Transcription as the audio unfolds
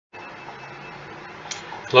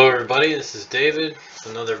Hello everybody, this is David with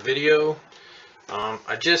another video.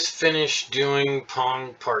 I just finished doing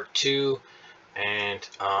Pong Part 2 and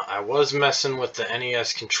I was messing with the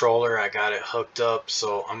NES controller. I got it hooked up,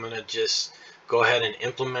 so I'm going to just go ahead and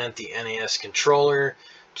implement the NES controller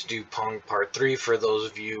to do Pong Part 3 for those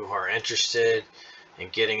of you who are interested in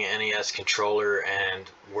getting an NES controller and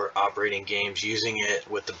we're operating games using it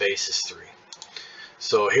with the Basys 3.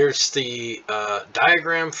 So here's the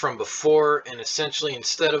diagram from before, and essentially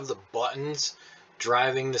instead of the buttons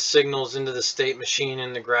driving the signals into the state machine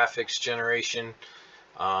in the graphics generation,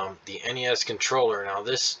 the NES controller. Now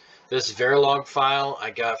this Verilog file I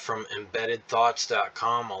got from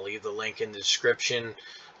embeddedthoughts.com. I'll leave the link in the description.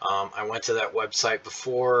 I went to that website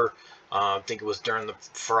before. I think it was during the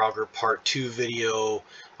Frogger Part 2 video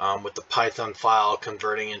with the Python file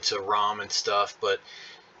converting into ROM and stuff, but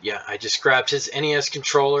yeah, I just grabbed his NES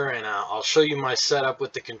controller, and I'll show you my setup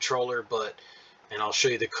with the controller, and I'll show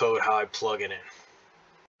you the code how I plug it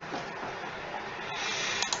in.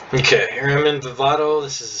 Okay, here I'm in Vivado.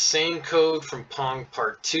 This is the same code from Pong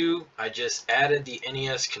Part 2. I just added the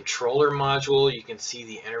NES controller module. You can see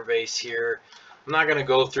the interface here. I'm not going to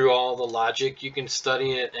go through all the logic. You can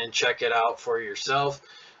study it and check it out for yourself,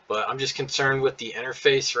 but I'm just concerned with the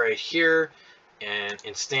interface right here and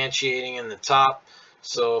instantiating in the top.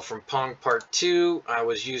 So from Pong Part 2, I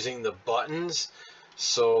was using the buttons.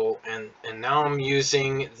 So and now I'm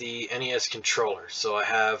using the NES controller. So I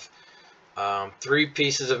have 3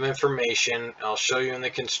 pieces of information. I'll show you in the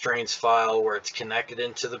constraints file where it's connected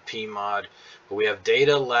into the PMod. But we have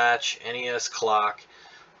data, latch, NES clock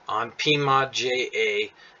on PMod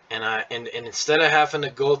JA, and instead of having to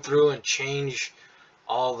go through and change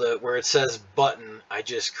all the where it says button, I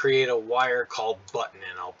just create a wire called button,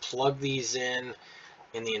 and I'll plug these in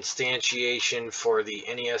the instantiation for the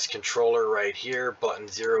NES controller right here. Button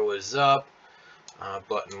 0 is up,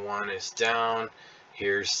 button 1 is down.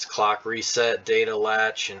 Here's clock reset, data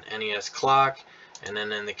latch, and NES clock. And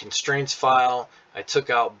then in the constraints file, I took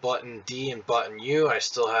out button D and button U. I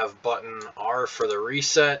still have button R for the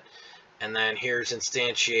reset. And then here's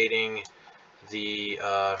instantiating the,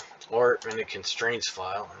 or in the constraints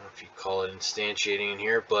file, I don't know if you call it instantiating in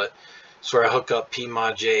here, but it's where I hook up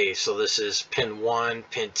PMod J. So this is pin 1,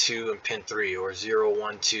 pin 2, and pin 3, or 0,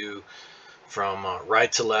 1, 2 from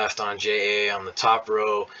right to left on JA on the top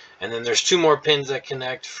row. And then there's 2 more pins that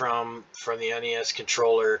connect from the NES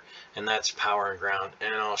controller, and that's power and ground.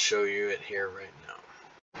 And I'll show you it here right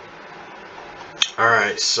now.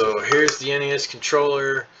 Alright, so here's the NES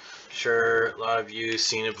controller. I'm sure a lot of you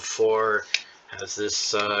seen it before. It has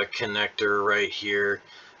this connector right here.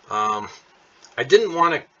 I didn't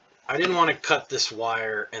want to cut this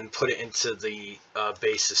wire and put it into the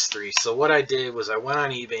Basys 3. So what I did was I went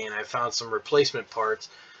on eBay and I found some replacement parts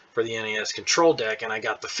for the NES control deck, and I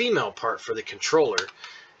got the female part for the controller,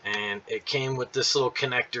 and it came with this little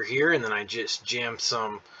connector here, and then I just jammed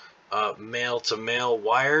some male to male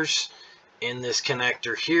wires in this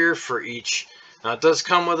connector here for each. Now it does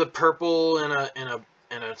come with a purple and a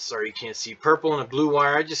sorry, you can't see, purple and a blue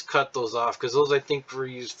wire. I just cut those off because those I think were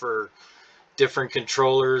used for different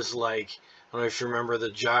controllers, like I don't know if you remember the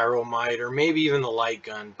Gyromite or maybe even the light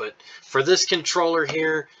gun. But for this controller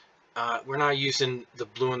here, we're not using the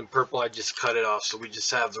blue and the purple. I just cut it off, so we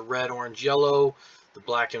just have the red, orange, yellow, the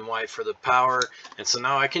black and white for the power. And so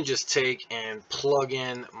now I can just take and plug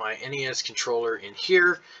in my NES controller in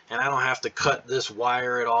here, and I don't have to cut this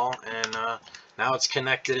wire at all. And now it's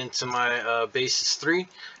connected into my Basys 3.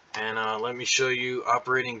 And let me show you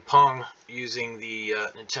operating Pong using the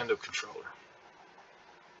Nintendo controller.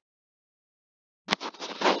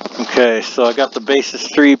 Okay, so I got the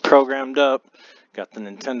Basys 3 programmed up. Got the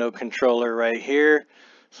Nintendo controller right here.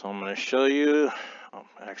 So I'm going to show you. I'm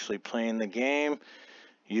actually playing the game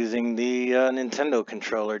using the Nintendo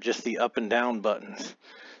controller, just the up and down buttons.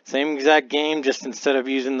 Same exact game, just instead of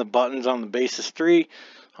using the buttons on the Basys 3,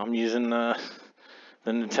 I'm using the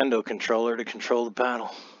Nintendo controller to control the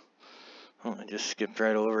paddle. Oh, I just skipped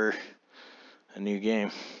right over a new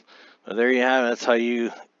game. But there you have it. That's how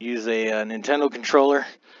you use a Nintendo controller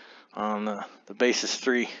on the Basys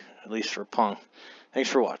 3, at least for Pong. Thanks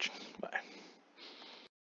for watching. Bye.